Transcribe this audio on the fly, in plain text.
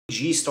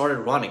started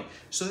running.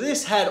 So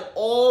this had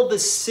all the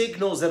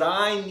signals that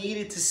I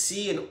needed to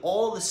see and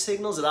all the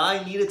signals that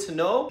I needed to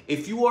know.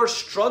 If you are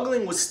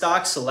struggling with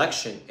stock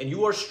selection and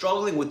you are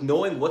struggling with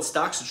knowing what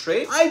stocks to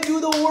trade, I do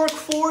the work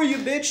for you,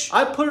 bitch.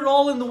 I put it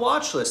all in the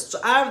watch list. So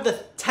out of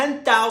the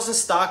 10,000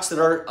 stocks that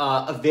are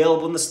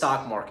available in the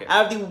stock market,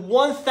 out of the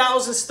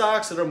 1,000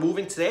 stocks that are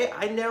moving today,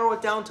 I narrow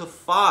it down to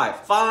five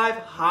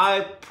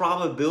high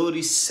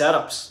probability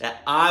setups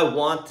that I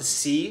want to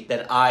see,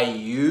 that I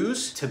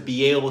use to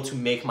be able to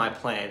make my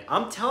plan.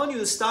 I'm telling you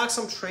the stocks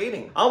I'm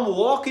trading. I'm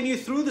walking you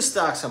through the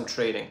stocks I'm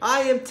trading.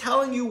 I am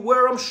telling you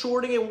where I'm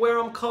shorting and where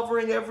I'm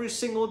covering every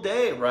single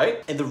day,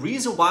 right? And the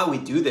reason why we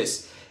do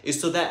this is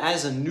so that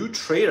as a new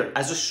trader,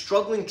 as a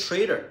struggling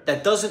trader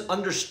that doesn't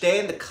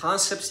understand the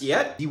concepts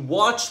yet, the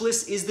watch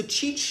list is the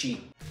cheat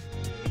sheet.